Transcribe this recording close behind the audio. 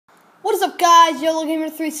What's up, guys? Yellow Gamer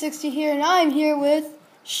 360 here, and I'm here with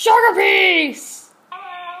Sugarpeace.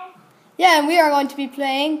 Hello. Yeah, and we are going to be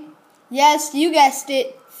playing, yes, you guessed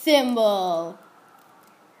it, Thimble.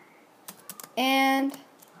 And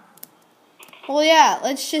well, yeah,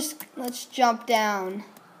 let's jump down.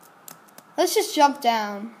 Let's just jump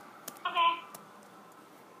down. Okay.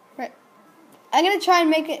 Right. I'm gonna try and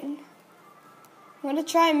make it. I'm gonna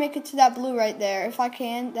try and make it to that blue right there. If I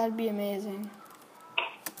can, that'd be amazing.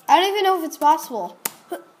 I don't even know if it's possible.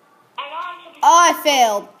 Oh, I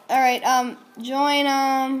failed. All right. Join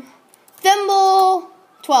Thimble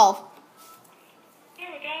 12. Here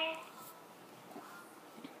we go.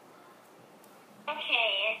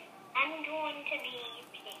 Okay, I'm going to be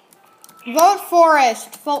pink. Vote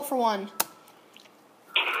Forest. Vote for one.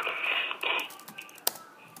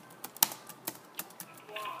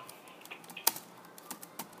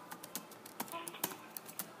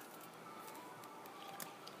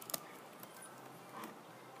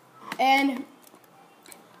 And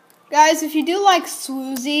guys, if you do like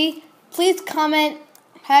Swoozy, please comment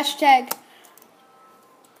hashtag.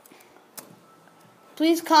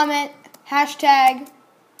 Please comment hashtag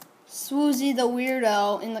Swoozy the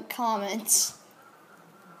Weirdo in the comments.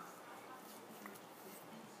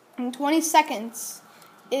 In 20 seconds,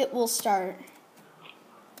 it will start.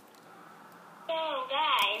 So,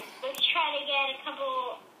 guys, let's try to get a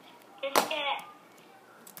couple.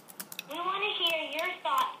 We want to hear your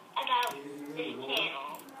thoughts about this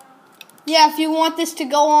channel. Yeah, if you want this to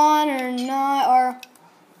go on or not, or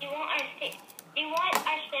Do you want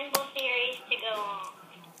our Thimble series to go on?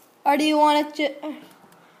 or do you want it to,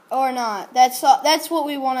 or not? That's what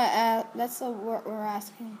we want to ask. That's what we're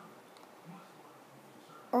asking.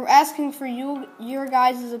 We're asking for your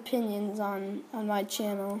guys' opinions on my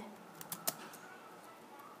channel.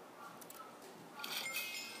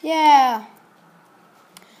 Yeah.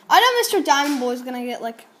 I know Mr. Diamond Boy's gonna get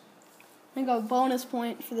like, I think, a bonus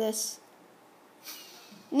point for this.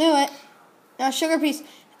 Knew it. Now Sugarpeace,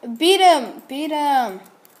 beat him, beat him,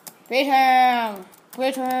 beat him,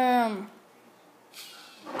 beat him.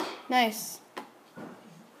 Nice.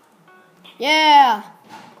 Yeah.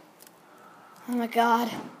 Oh my God.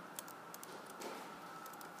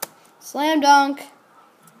 Slam dunk.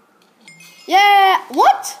 Yeah.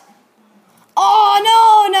 What? Oh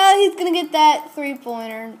no! Now he's gonna get that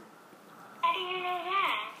 3-pointer. How do you know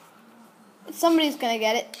that? Somebody's gonna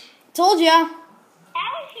get it. Told ya.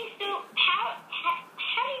 How is he so? How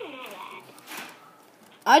do you know that?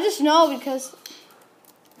 I just know because.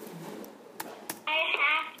 I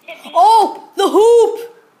have to be. Oh, the hoop!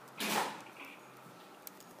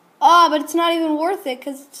 Ah, but it's not even worth it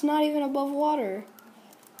because it's not even above water.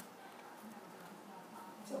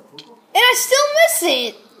 And I still miss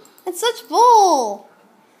it. That's such bull.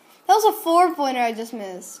 That was a 4-pointer I just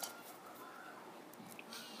missed.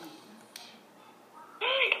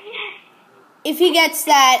 If he gets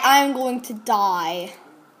that, I'm going to die.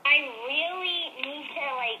 I really need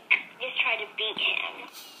to, just try to beat him.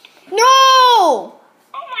 No!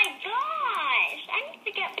 Oh my gosh! I need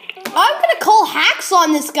to get 4. I'm going to call hacks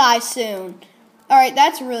on this guy soon. Alright,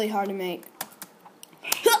 that's really hard to make.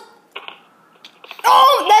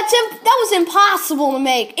 Oh, that was impossible to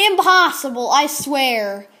make. Impossible, I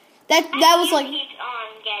swear. That was like. Keeps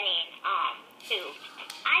on getting poop.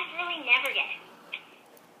 I really never get it.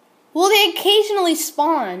 Well, they occasionally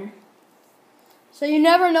spawn, so you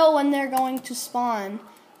never know when they're going to spawn.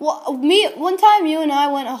 Well, one time you and I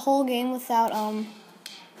went a whole game without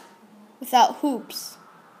hoops.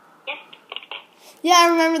 Yep. Yeah, I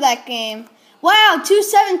remember that game. Wow,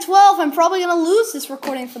 2-7-12. I'm probably gonna lose this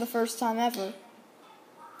recording for the first time ever.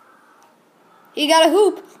 He got a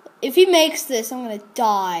hoop. If he makes this, I'm gonna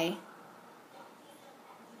die.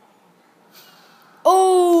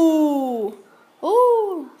 Oh!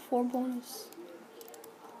 Oh! 4 bonus.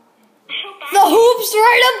 The hoop's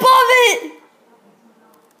right above it!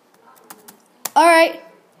 Alright.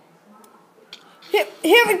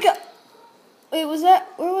 Here we go. Wait, where was that?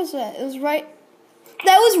 It was right.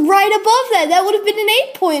 That was right above that. That would have been an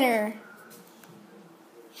 8-pointer.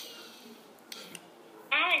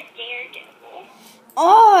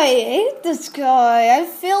 Oh, I hate this guy. I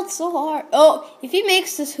failed so hard. Oh, if he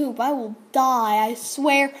makes this hoop, I will die. I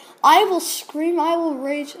swear. I will scream. I will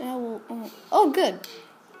rage. And I will. Oh, good.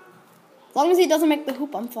 As long as he doesn't make the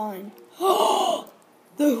hoop, I'm fine. The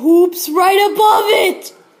hoop's right above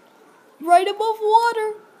it. Right above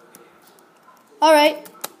water. All right.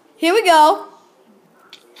 Here we go.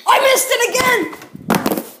 I missed it again.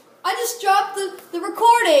 I just dropped the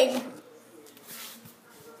recording.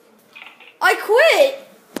 I quit.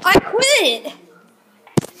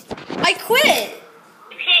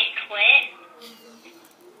 You can't quit.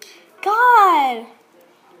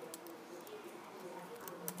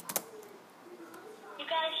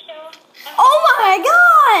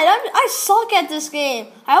 suck at this game.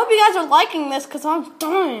 I hope you guys are liking this because I'm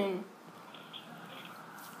done.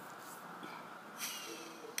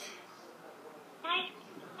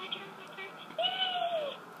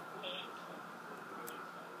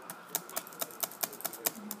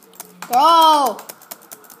 Go!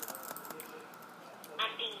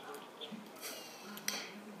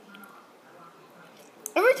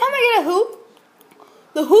 Every time I get a hoop,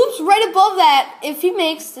 the hoop's right above that. If he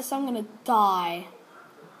makes this, I'm gonna die.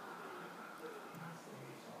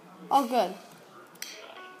 Oh, good.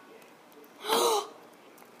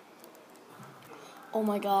 Oh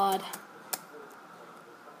my god.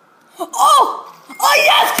 Oh! Oh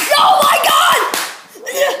yes! Oh my god!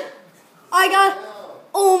 I got.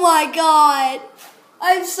 Oh my god!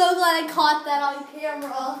 I'm so glad I caught that on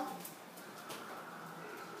camera.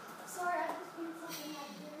 Sorry,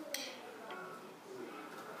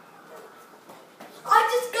 I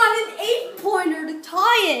just got an 8-pointer to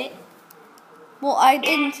tie it. Well, I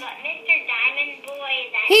didn't. Yeah, but Mr. Diamond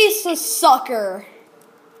Boy, He's a sucker.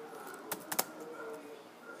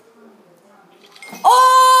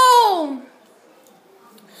 Oh!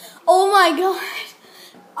 Oh my god.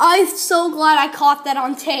 I'm so glad I caught that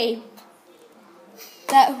on tape.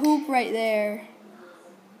 That hoop right there.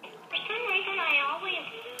 for some reason, I always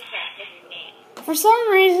lose at this game. For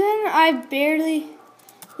some reason, I barely.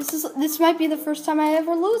 This might be the first time I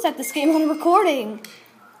ever lose at this game on recording.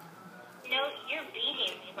 No, you're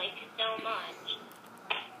beating me like so much.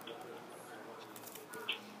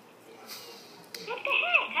 What the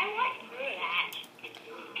heck? I went through that.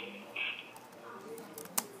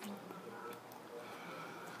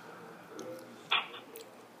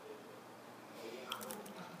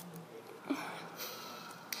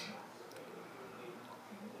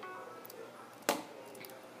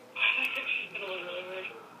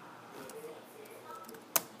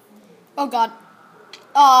 Oh god.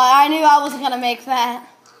 Oh, I knew I wasn't gonna make that.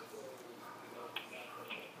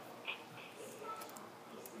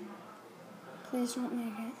 Please don't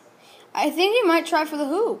make it. I think he might try for the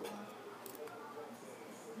hoop.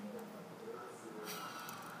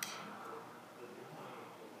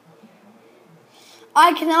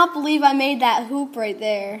 I cannot believe I made that hoop right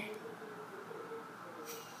there.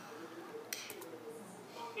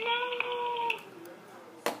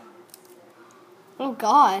 No. Oh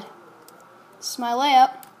god. It's my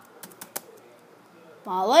layup.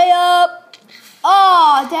 My layup.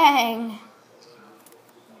 Oh, dang.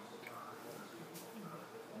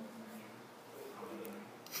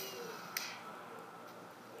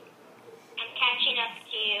 I'm catching up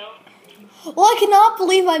to you. Well, I cannot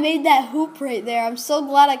believe I made that hoop right there. I'm so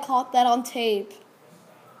glad I caught that on tape.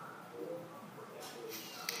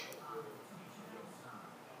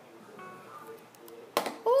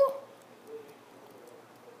 Ooh.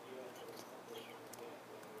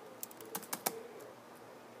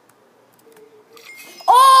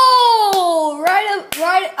 Oh,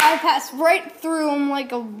 right. I passed right through him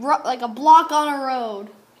like a block on a road.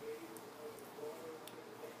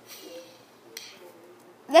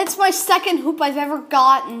 That's my second hoop I've ever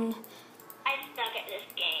gotten. I suck at this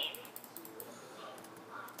game.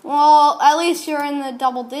 Well, at least you're in the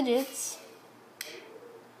double digits.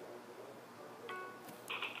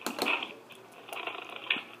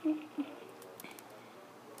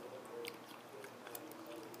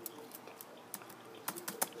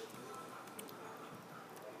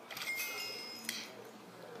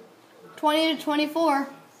 $20 to 24.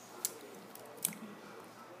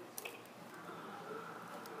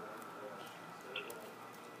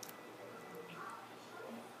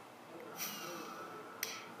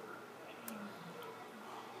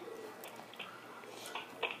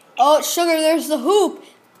 Oh, sugar, there's the hoop.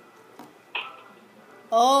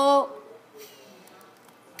 Oh.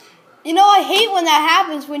 You know, I hate when that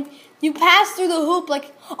happens, when you pass through the hoop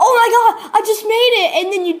like, oh my god, I just made it,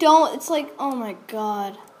 and then you don't. It's like, oh my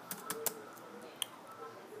god.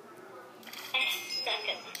 I suck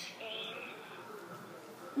at this game.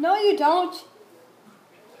 No, you don't.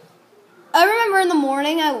 I remember in the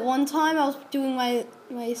morning, one time I was doing my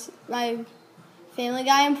Family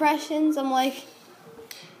Guy impressions. I'm like,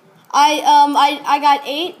 I got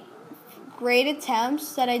 8 great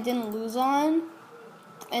attempts that I didn't lose on,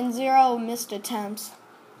 and 0 missed attempts.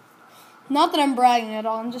 Not that I'm bragging at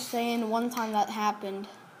all. I'm just saying one time that happened.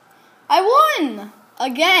 I won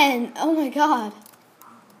again. Oh my god,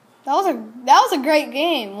 that was a great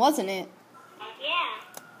game, wasn't it? Yeah.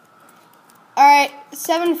 All right,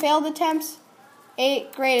 7 failed attempts,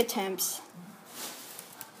 8 great attempts.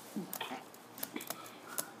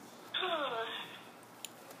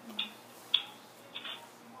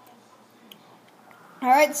 All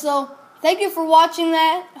right, so thank you for watching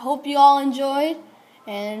that. Hope you all enjoyed.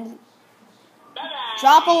 And Bye-bye.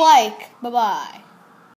 drop a like. Bye-bye.